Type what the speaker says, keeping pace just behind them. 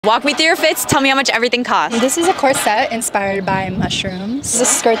Walk me through your fits, tell me how much everything costs. This is a corset inspired by mushrooms. This is a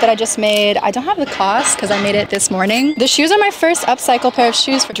skirt that I just made. I don't have the cost because I made it this morning. The shoes are my first upcycle pair of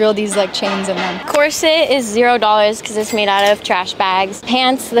shoes. Drill these like chains in them. Corset is $0 because it's made out of trash bags.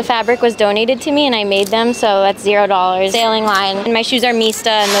 Pants, the fabric was donated to me and I made them, so that's $0. Sailing line. And my shoes are Mista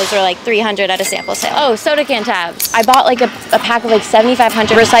and those were like $300 at a sample sale. Oh, soda can tabs. I bought like a pack of like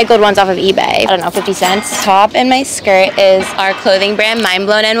 7,500 recycled ones off of eBay. I don't know, 50 cents. Top and my skirt is our clothing brand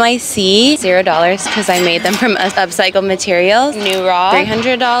Mindblown NYC. $0 because I made them from upcycled materials. New Raw,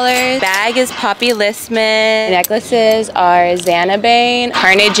 $300. Bag is Poppy Listman. Necklaces are Xanabane.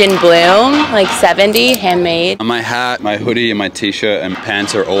 Carnage in Bloom, like 70, handmade. My hat, my hoodie, and my t-shirt and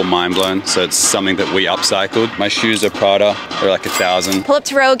pants are all Mindblown, so it's something that we upcycled. My shoes are Prada. They're like $1,000. Pull up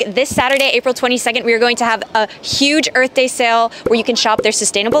to Rogue this Saturday, April 22nd. We are going to have a huge Earth Day sale where you can shop their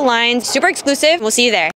sustainable lines. Super exclusive. We'll see you there.